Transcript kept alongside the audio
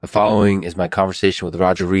The following is my conversation with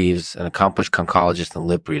Roger Reaves, an accomplished conchologist and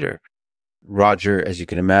lip reader. Roger, as you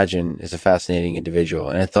can imagine, is a fascinating individual,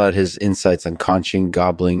 and I thought his insights on conching,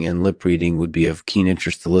 gobbling, and lip reading would be of keen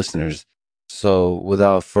interest to listeners. So,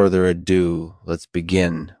 without further ado, let's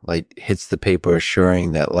begin. Light hits the paper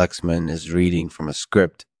assuring that Lexman is reading from a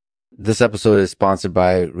script. This episode is sponsored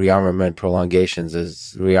by Rearmament Prolongations,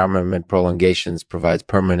 as Rearmament Prolongations provides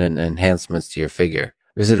permanent enhancements to your figure.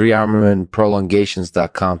 Visit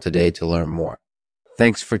rearmamentprolongations.com today to learn more.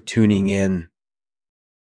 Thanks for tuning in.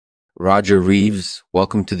 Roger Reaves,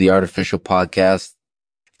 welcome to the Artificial Podcast.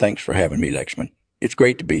 Thanks for having me, Lexman. It's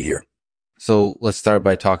great to be here. So let's start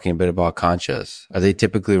by talking a bit about conchas. Are they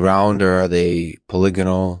typically round or are they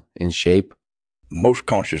polygonal in shape? Most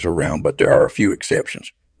conchas are round, but there are a few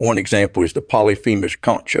exceptions. One example is the polyphemus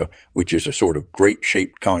concha, which is a sort of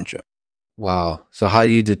grape-shaped concha. Wow. So how do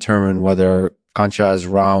you determine whether concha is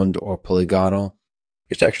round or polygonal?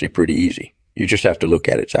 It's actually pretty easy. You just have to look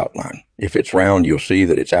at its outline. If it's round, you'll see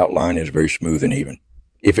that its outline is very smooth and even.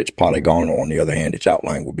 If it's polygonal, on the other hand, its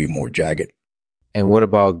outline will be more jagged. And what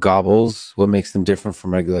about gobbles? What makes them different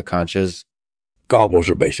from regular conchas? Gobbles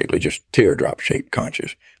are basically just teardrop-shaped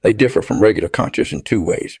conchas. They differ from regular conchas in two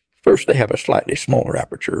ways. First, they have a slightly smaller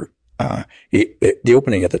aperture, the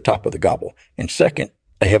opening at the top of the gobble. And second,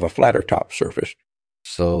 they have a flatter top surface.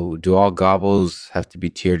 So do all gobbles have to be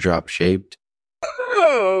teardrop shaped?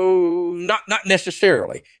 Oh, not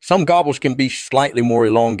necessarily. Some gobbles can be slightly more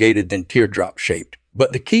elongated than teardrop shaped.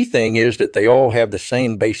 But the key thing is that they all have the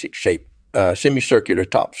same basic shape, semicircular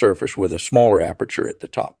top surface with a smaller aperture at the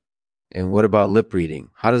top. And what about lip reading?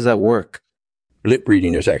 How does that work? Lip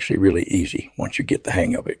reading is actually really easy once you get the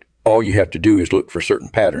hang of it. All you have to do is look for certain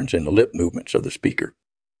patterns in the lip movements of the speaker.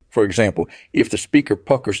 For example, if the speaker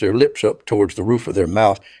puckers their lips up towards the roof of their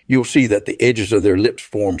mouth, you'll see that the edges of their lips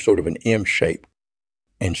form sort of an M shape.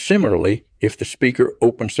 And similarly, if the speaker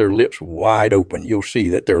opens their lips wide open, you'll see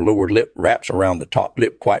that their lower lip wraps around the top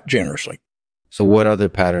lip quite generously. So what other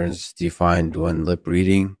patterns do you find when lip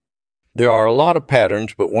reading? There are a lot of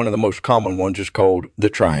patterns, but one of the most common ones is called the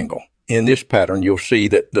triangle. In this pattern, you'll see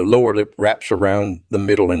that the lower lip wraps around the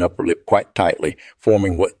middle and upper lip quite tightly,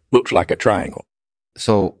 forming what looks like a triangle.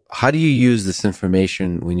 So how do you use this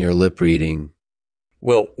information when you're lip reading?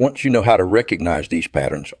 Well, once you know how to recognize these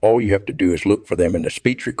patterns, all you have to do is look for them in the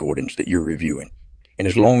speech recordings that you're reviewing. And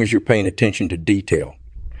as long as you're paying attention to details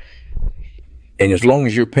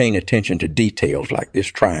like this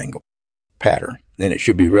triangle pattern, then it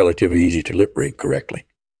should be relatively easy to lip read correctly.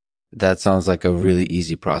 That sounds like a really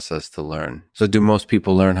easy process to learn. So do most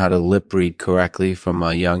people learn how to lip read correctly from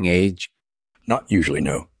a young age? Not usually,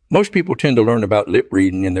 no. Most people tend to learn about lip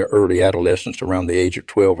reading in their early adolescence around the age of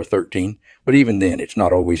 12 or 13, but even then, it's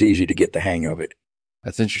not always easy to get the hang of it.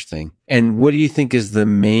 That's interesting. And what do you think is the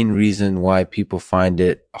main reason why people find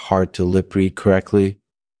it hard to lip read correctly?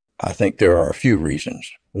 I think there are a few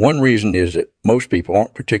reasons. One reason is that most people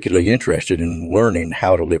aren't particularly interested in learning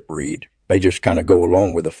how to lip read. They just kind of go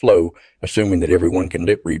along with the flow, assuming that everyone can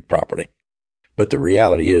lip read properly. But the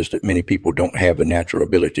reality is that many people don't have the natural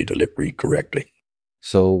ability to lip read correctly.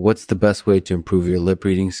 So what's the best way to improve your lip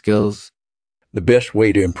reading skills? The best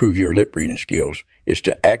way to improve your lip reading skills is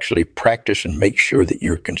to actually practice and make sure that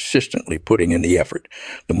you're consistently putting in the effort.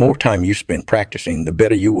 The more time you spend practicing, the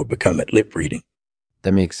better you will become at lip reading.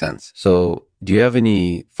 That makes sense. So do you have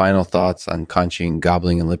any final thoughts on conching,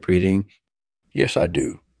 gobbling, and lip reading? Yes, I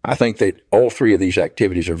do. I think that all three of these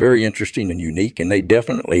activities are very interesting and unique, and they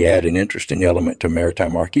definitely add an interesting element to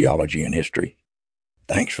maritime archaeology and history.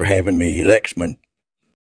 Thanks for having me, Lexman.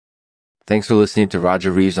 Thanks for listening to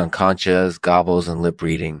Roger Reaves on conchas, gobbles, and lip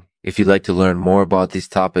reading. If you'd like to learn more about these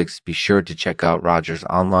topics, be sure to check out Roger's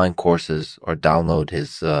online courses or download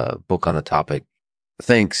his book on the topic.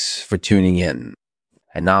 Thanks for tuning in.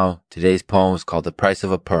 And now, today's poem is called The Price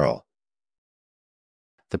of a Pearl.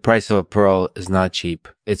 The price of a pearl is not cheap.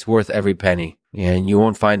 It's worth every penny, and you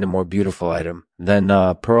won't find a more beautiful item than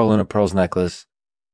a pearl in a pearl's necklace.